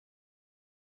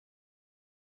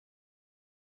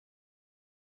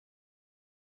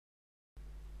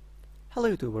Hello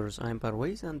YouTubers, I'm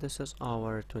Parvez and this is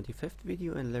our 25th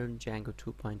video in Learn Django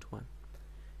 2.1.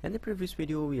 In the previous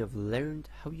video we have learned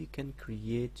how you can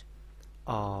create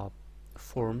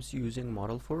forms using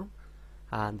model form,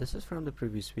 and this is from the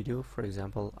previous video. For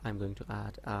example, I'm going to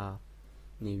add a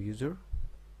new user,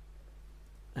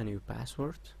 a new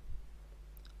password,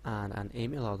 and an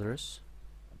email address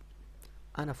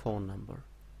and a phone number.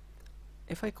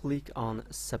 If I click on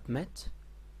submit,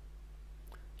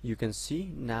 you can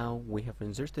see now we have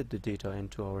inserted the data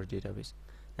into our database.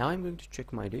 Now I'm going to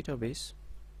check my database,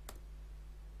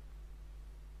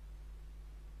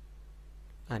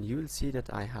 and you will see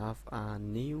that I have a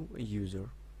new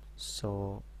user.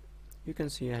 So you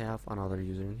can see I have another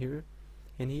user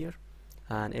in here,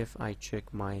 and if I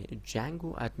check my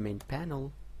Django admin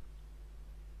panel,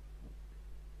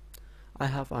 I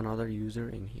have another user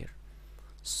in here.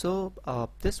 So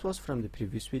this was from the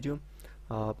previous video.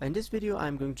 In this video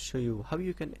I'm going to show you how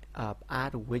you can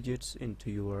add widgets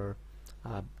into your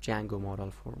Django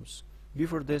model forms.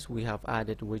 Before this we have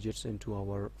added widgets into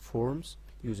our forms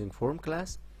using form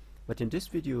class, but in this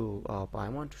video I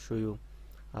want to show you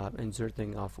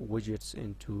inserting of widgets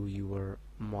into your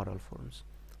model forms.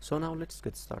 So now let's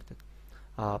get started.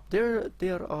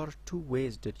 There are two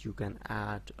ways that you can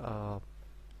add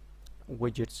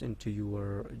widgets into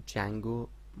your Django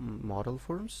model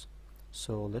forms.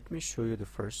 So let me show you the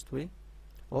first way.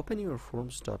 Open your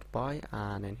forms.py,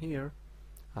 and in here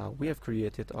we have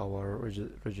created our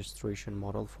registration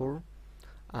model form,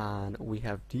 and we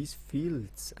have these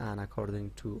fields, and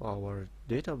according to our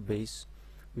database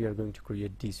we are going to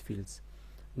create these fields.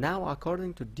 Now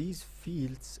according to these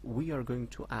fields we are going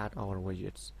to add our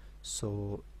widgets.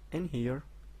 So in here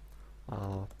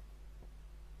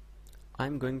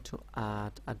I'm going to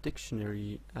add a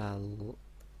dictionary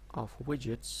of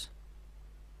widgets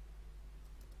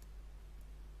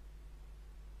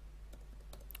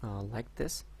like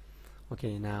this.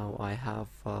 Okay, now I have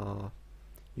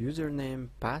username,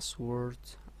 password.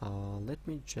 Let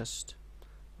me just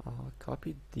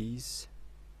copy these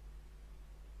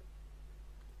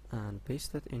and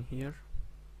paste it in here.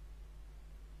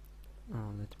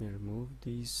 Let me remove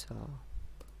these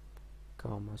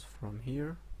commas from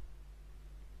here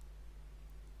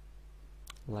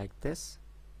like this.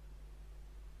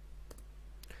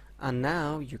 And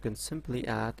now you can simply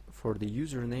add for the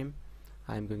username.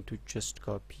 I'm going to just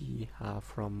copy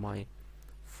from my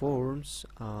forms.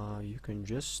 You can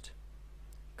just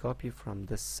copy from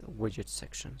this widget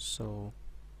section. So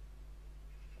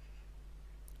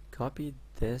copy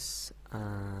this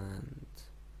and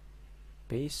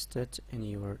paste it in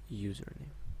your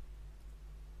username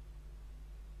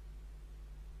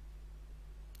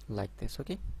like this.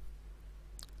 Okay,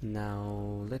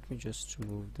 now let me just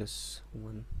remove this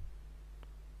one.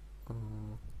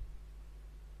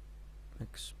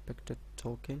 Expected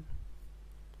token.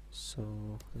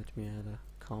 So let me add a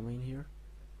comma in here,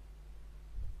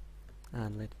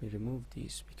 and let me remove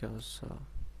these because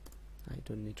I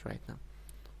don't need right now.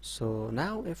 So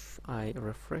now if I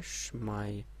refresh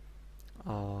my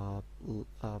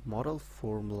model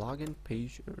form login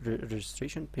page,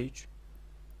 registration page,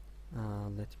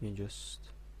 let me just,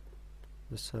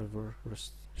 the server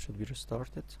should be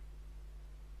restarted.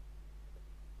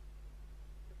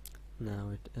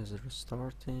 Now it is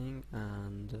restarting,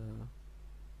 and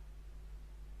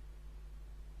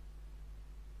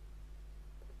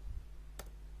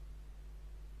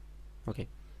okay,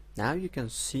 now you can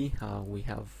see we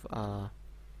have a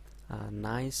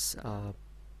nice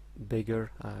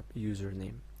bigger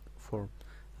username form.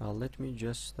 Let me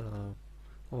just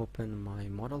open my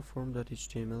model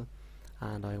form.html,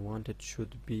 and I want it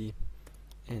should be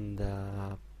in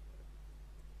a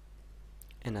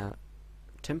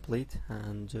template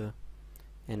and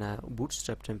in a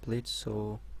bootstrap template.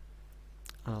 So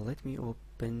let me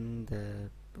open the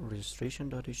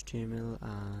registration.html,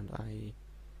 and I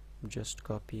just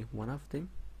copy one of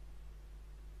them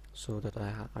so that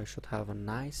I should have a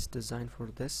nice design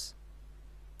for this.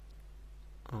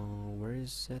 Where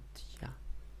is it? Yeah,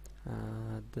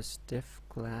 this div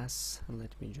class.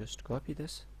 Let me just copy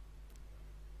this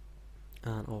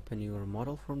and open your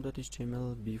model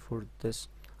form.html. Before this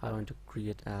I want to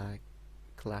create a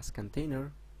class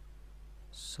container.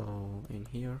 So in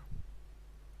here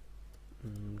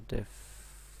div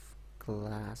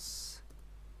class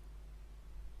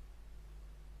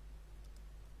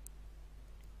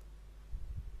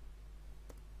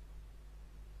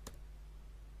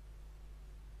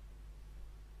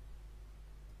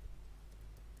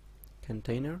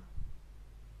container,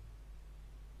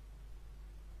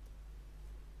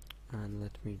 and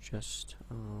let me just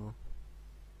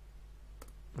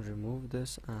remove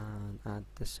this and add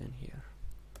this in here.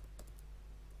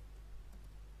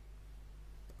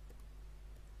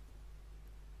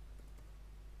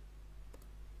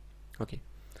 Okay,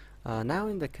 now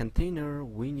in the container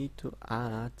we need to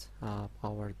add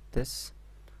our this.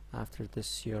 After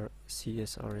this your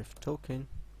CSRF token,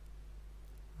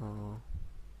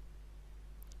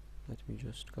 let me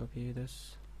just copy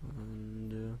this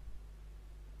and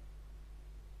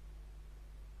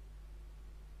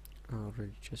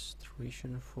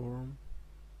registration form,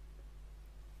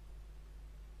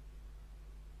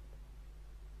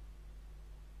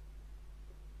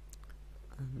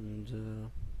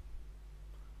 and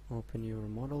open your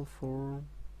model form,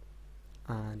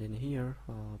 and in here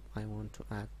I want to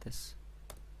add this,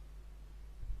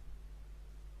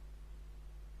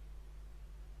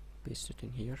 paste it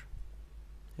in here.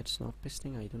 It's not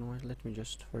pasting, I don't know why. Let me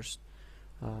just first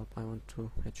I want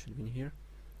to, it should be in here,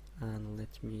 and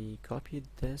let me copy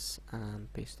this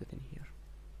and paste it in here.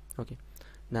 Okay,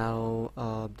 now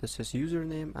this is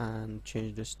username, and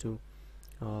change this to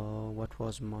what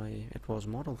was my, it was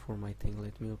model form I think.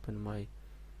 Let me open my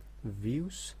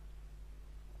views.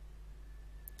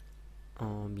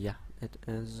 Yeah, it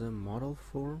is a model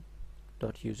form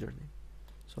dot username.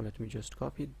 So let me just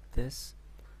copy this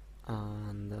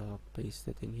and paste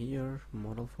it in here,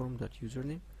 model form dot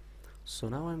username. So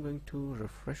now I'm going to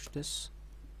refresh this.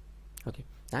 Okay,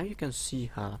 now you can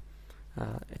see how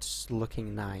it's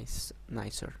looking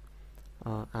nicer,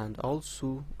 and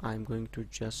also I'm going to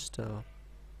just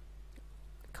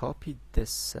copy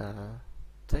this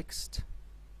text,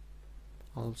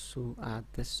 also add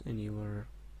this in your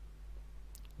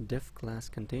div class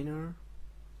container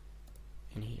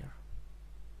in here.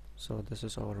 So this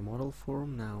is our model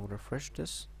form. Now refresh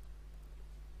this.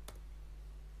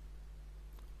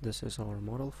 This is our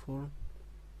model form,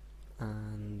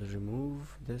 and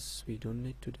remove this, we don't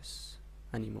need to this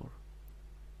anymore.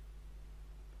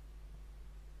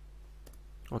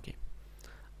 Okay,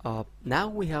 now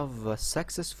we have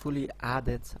successfully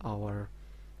added our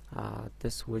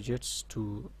this widgets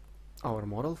to our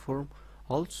model form.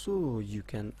 Also you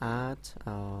can add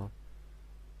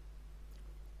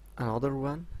another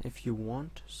one if you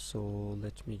want, so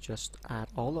let me just add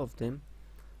all of them.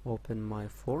 Open my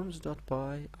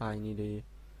forms.py. I need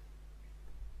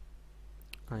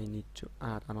to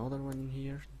add another one in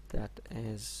here, that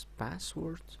is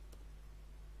password.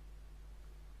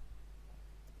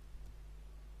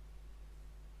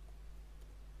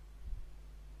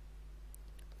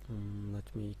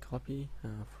 Let me copy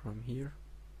from here,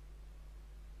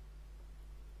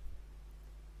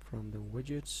 from the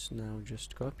widgets. Now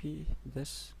just copy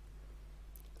this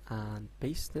and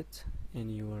paste it in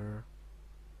your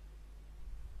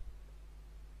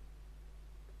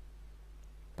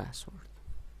password.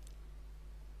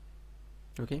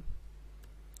 Okay,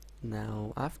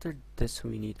 now after this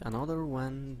we need another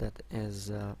one, that is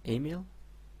email.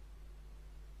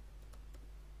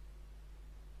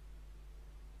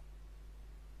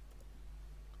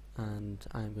 And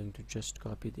I'm going to just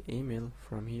copy the email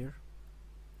from here.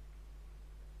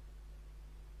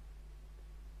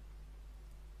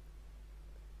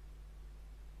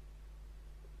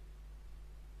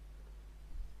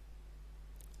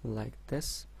 Like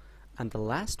this, and the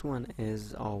last one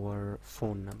is our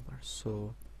phone number.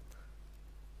 So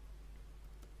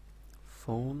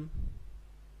phone,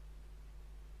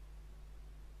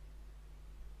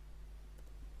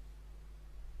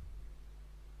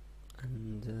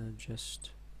 and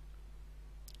just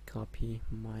copy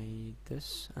my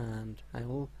this, and I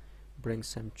will bring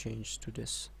some change to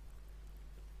this.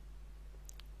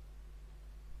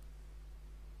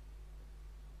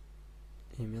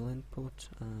 Email input,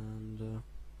 and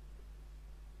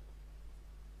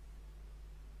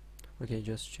okay,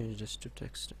 just change this to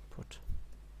text input.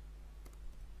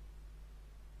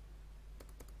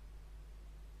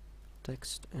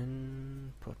 Text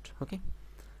input. Okay,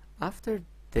 after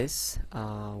this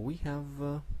we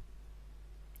have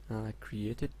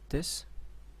created this.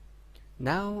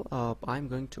 Now I'm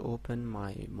going to open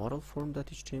my model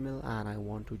form.html, and I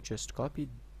want to just copy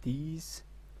these.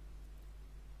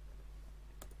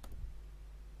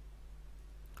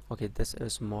 Okay, this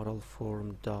is model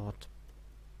form dot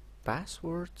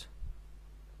password.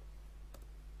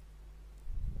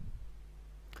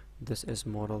 This is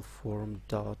model form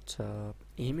dot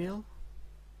email.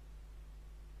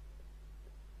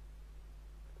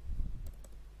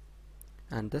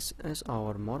 And this is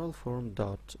our model form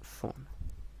dot phone.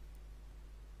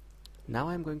 Now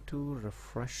I'm going to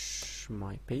refresh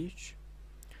my page.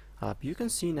 You can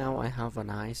see now I have a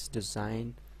nice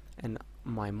design in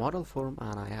my model form,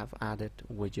 and I have added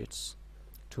widgets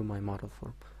to my model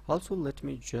form. Also, let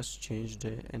me just change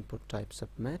the input type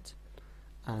submit,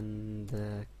 and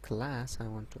the class, I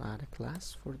want to add a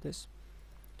class for this,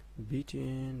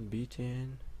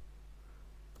 btn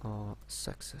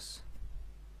success.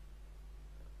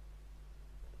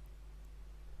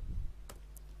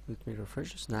 Let me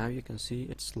refresh this. Now you can see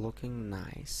it's looking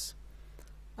nice,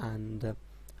 and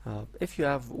if you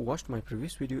have watched my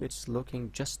previous video, it's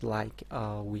looking just like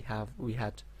we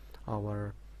had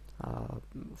our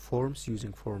forms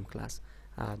using form class.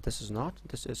 This is not,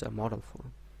 this is a model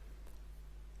form.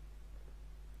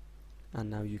 And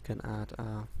now you can add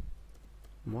a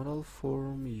model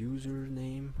form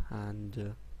username,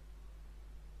 and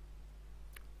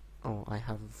oh, I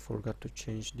have forgot to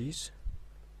change these,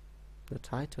 the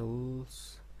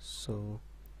titles. So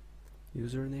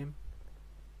username,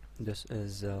 this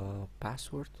is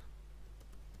password,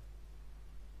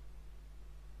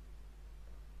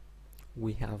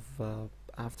 we have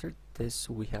after this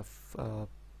we have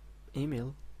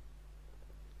email,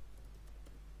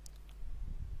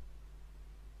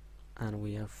 and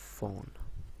we have phone.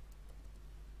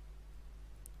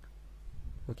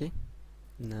 Okay,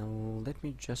 now let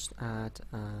me just add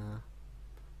a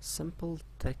simple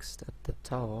text at the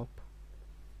top.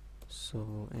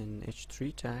 So in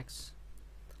h3 tags,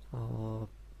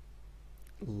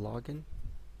 login,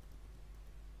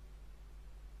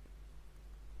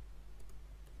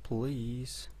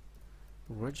 please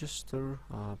register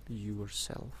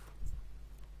yourself,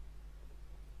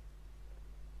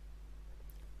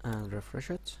 and refresh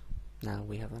it. Now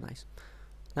we have a nice.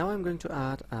 Now I'm going to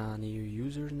add a new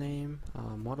username,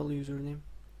 model username,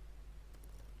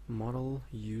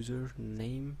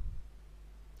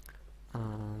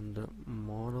 and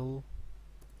model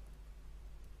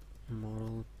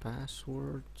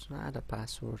password. Add a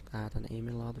password, add an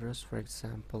email address, for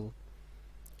example,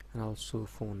 and also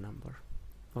phone number.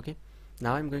 Okay,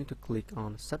 now I'm going to click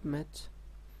on submit,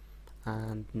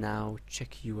 and now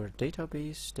check your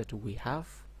database that we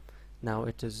have. Now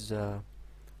it is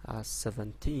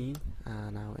 17,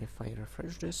 and now if I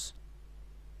refresh this,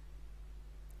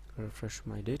 refresh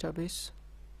my database,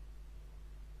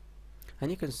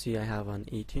 and you can see I have an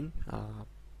 18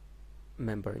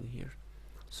 member in here.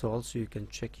 So also you can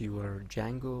check your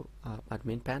Django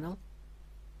admin panel.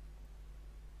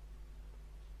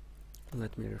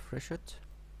 Let me refresh it.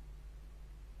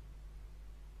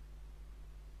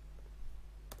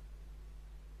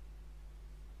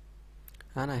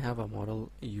 And I have a model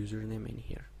username in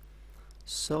here.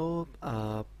 So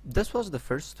this was the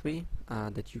first way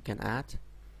that you can add.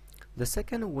 The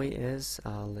second way is,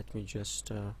 let me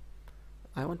just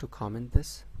I want to comment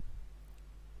this.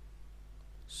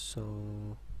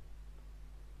 So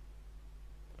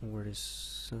where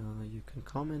is you can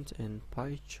comment in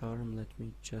PyCharm. Let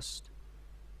me just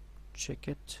check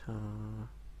it.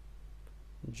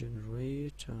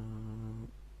 Generate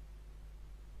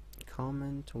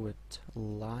comment with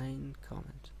line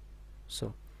comment.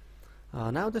 So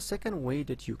now the second way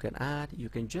that you can add, you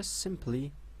can just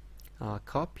simply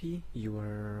copy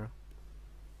your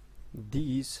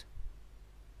these.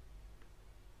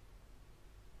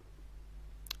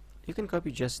 You can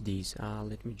copy just these.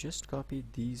 Let me just copy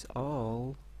these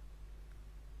all,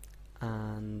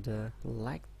 and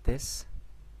like this,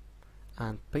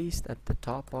 and paste at the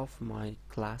top of my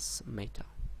class meta.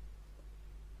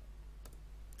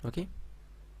 Okay,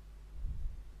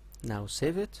 now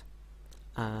save it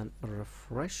and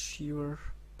refresh your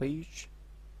page.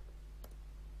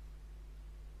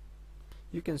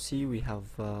 You can see we have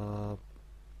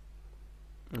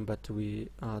but we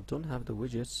don't have the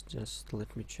widgets. Just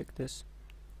let me check this.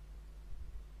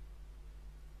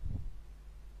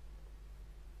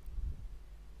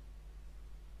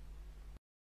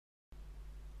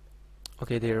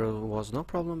 Okay, there was no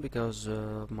problem because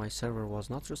my server was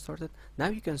not restarted. Now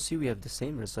you can see we have the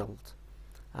same result,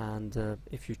 and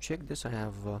if you check this,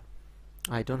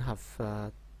 I don't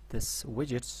have this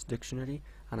widgets dictionary,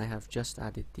 and I have just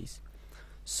added these.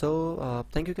 So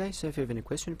thank you guys. If you have any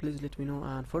question, please let me know,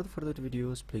 and for the further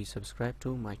videos, please subscribe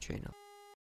to my channel.